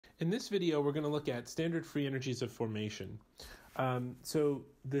In this video, we're going to look at standard free energies of formation. So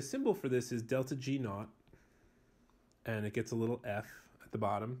the symbol for this is delta G naught, and it gets a little F at the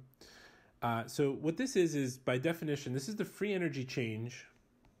bottom. So what this is by definition, this is the free energy change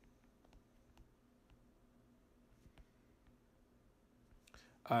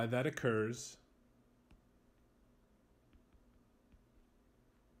that occurs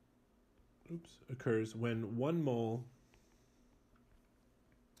when 1 mole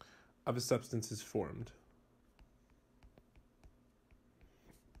of a substance is formed.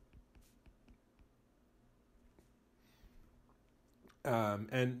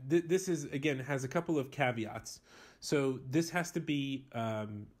 And this is, again, has a couple of caveats. So this has to be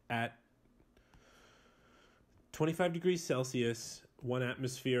at 25 degrees Celsius, 1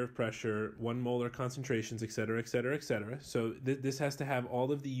 atmosphere of pressure, 1 molar concentrations, et cetera, et cetera, et cetera. So this has to have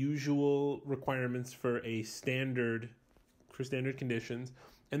all of the usual requirements for standard conditions.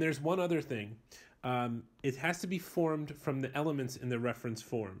 And there's one other thing. It has to be formed from the elements in the reference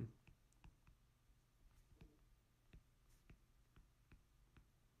form.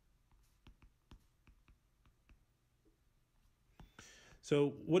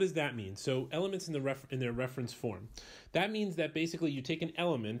 So what does that mean? So elements in their reference form. That means that basically you take an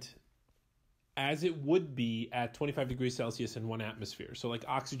element as it would be at 25 degrees Celsius and 1 atmosphere. So like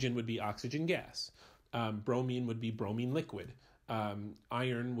oxygen would be oxygen gas. Bromine would be bromine liquid.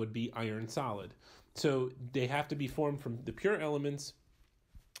 Iron would be iron solid. So they have to be formed from the pure elements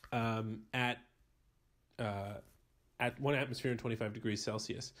at 1 atmosphere and 25 degrees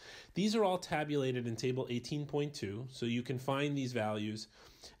Celsius. These are all tabulated in table 18.2, so you can find these values.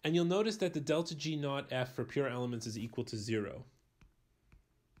 And you'll notice that the delta G naught F for pure elements is equal to 0.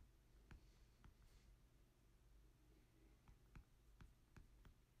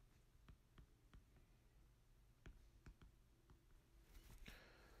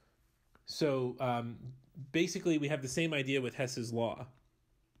 So basically we have the same idea with Hess's law.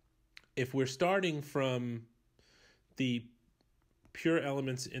 If we're starting from the pure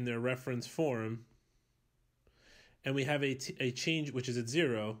elements in their reference form, and we have a change which is at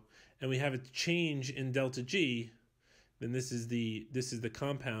 0, and we have a change in delta G, then this is the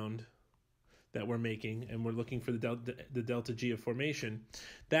compound that we're making, and we're looking for the delta G of formation.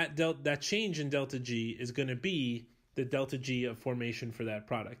 That change in delta G is going to be the delta G of formation for that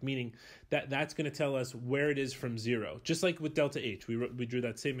product, meaning that's going to tell us where it is from 0. Just like with delta H, we drew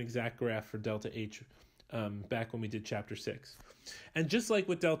that same exact graph for delta H back when we did chapter 6. And just like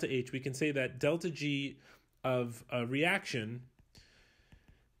with delta H, we can say that delta G of a reaction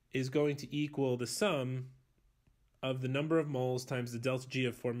is going to equal the sum of the number of moles times the delta G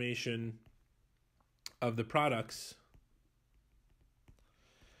of formation of the products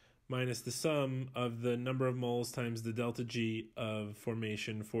minus the sum of the number of moles times the delta G of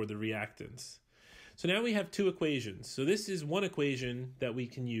formation for the reactants. So now we have two equations. So this is one equation that we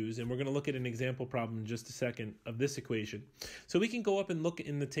can use, and we're going to look at an example problem in just a second of this equation. So we can go up and look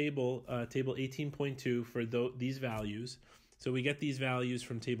in the table 18.2 for these values. So we get these values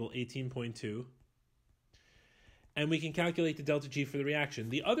from table 18.2. And we can calculate the delta G for the reaction.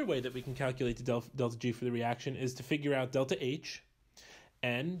 The other way that we can calculate the delta G for the reaction is to figure out delta H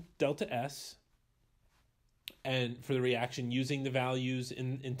and delta S and for the reaction using the values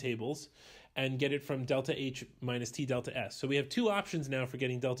in tables, and get it from delta H minus T delta S. So we have two options now for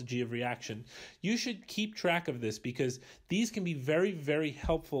getting delta G of reaction. You should keep track of this because these can be very, very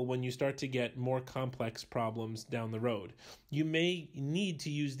helpful when you start to get more complex problems down the road. You may need to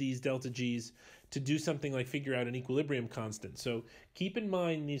use these delta Gs to do something like figure out an equilibrium constant. So keep in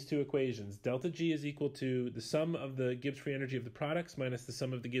mind these two equations. Delta G is equal to the sum of the Gibbs free energy of the products minus the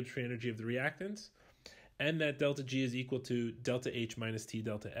sum of the Gibbs free energy of the reactants, and that delta G is equal to delta H minus T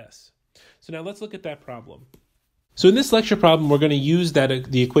delta S. So now let's look at that problem. So in this lecture problem, we're going to use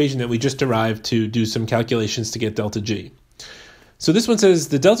the equation that we just derived to do some calculations to get delta G. So this one says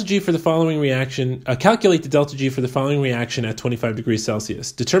the delta G for the following reaction, calculate the delta G for the following reaction at 25 degrees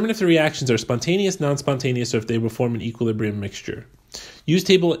Celsius. Determine if the reactions are spontaneous, non-spontaneous, or if they will form an equilibrium mixture. Use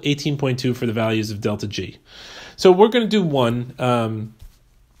table 18.2 for the values of delta G. So we're going to do one.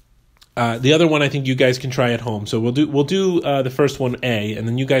 The other one I think you guys can try at home. So we'll do the first one A, and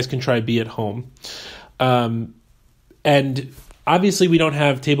then you guys can try B at home. And obviously we don't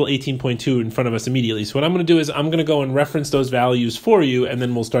have table 18.2 in front of us immediately. So what I'm going to do is I'm going to go and reference those values for you, and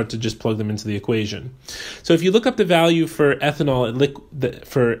then we'll start to just plug them into the equation. So if you look up the value for ethanol,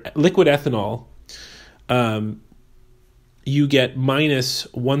 for liquid ethanol, you get minus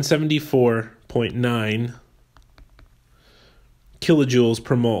 174.9 kilojoules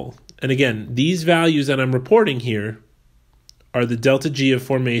per mole. And again, these values that I'm reporting here are the delta G of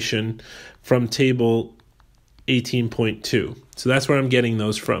formation from table 18.2. So that's where I'm getting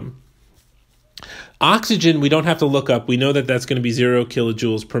those from. Oxygen, we don't have to look up. We know that that's going to be 0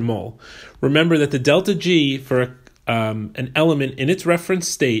 kilojoules per mole. Remember that the delta G for an element in its reference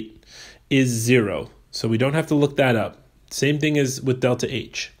state is 0. So we don't have to look that up. Same thing as with delta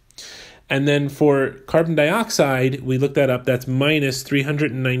H. And then for carbon dioxide, we looked that up. That's minus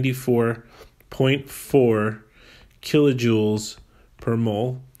 394.4 kilojoules per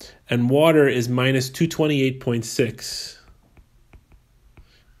mole. And water is minus 228.6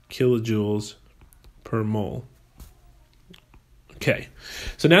 kilojoules per mole. Okay,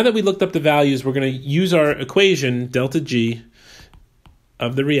 so now that we looked up the values, we're going to use our equation, delta G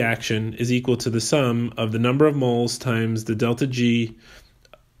of the reaction is equal to the sum of the number of moles times the delta G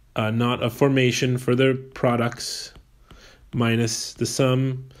naught of formation for the products minus the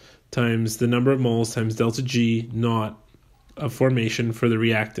sum times the number of moles times delta G naught of formation for the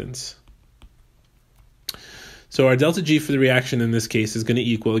reactants. So our delta G for the reaction in this case is going to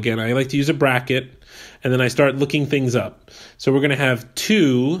equal, again, I like to use a bracket, and then I start looking things up. So we're going to have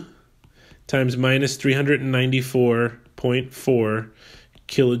 2 times minus 394.4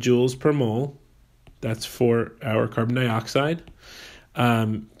 kilojoules per mole. That's for our carbon dioxide.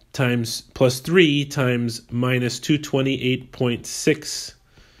 Times plus 3 times minus 228.6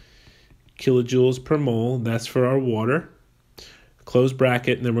 kilojoules per mole. That's for our water. Close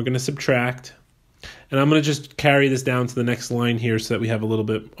bracket, and then we're going to subtract. And I'm going to just carry this down to the next line here so that we have a little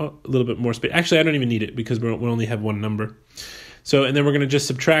bit more space. Actually, I don't even need it because we only have one number. So, and then we're going to just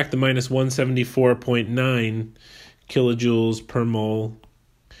subtract the minus 174.9 kilojoules per mole,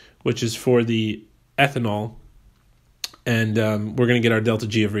 which is for the ethanol. And we're going to get our delta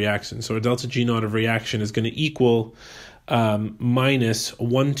G of reaction. So our delta G naught of reaction is going to equal minus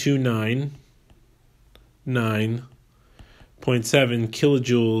 1299.7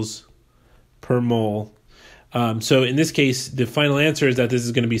 kilojoules per mole. So in this case, the final answer is that this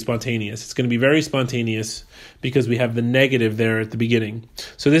is going to be spontaneous. It's going to be very spontaneous because we have the negative there at the beginning.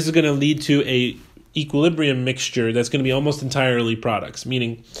 So this is going to lead to a equilibrium mixture that's going to be almost entirely products,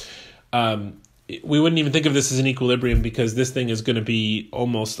 meaning we wouldn't even think of this as an equilibrium because this thing is going to be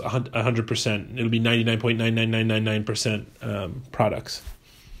almost 100%. It'll be 99.99999% products.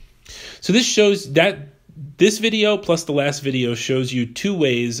 So this shows that this video plus the last video shows you two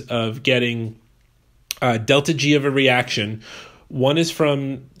ways of getting delta G of a reaction. One is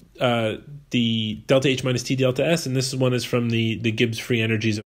from the delta H minus T delta S, and this one is from the Gibbs free energies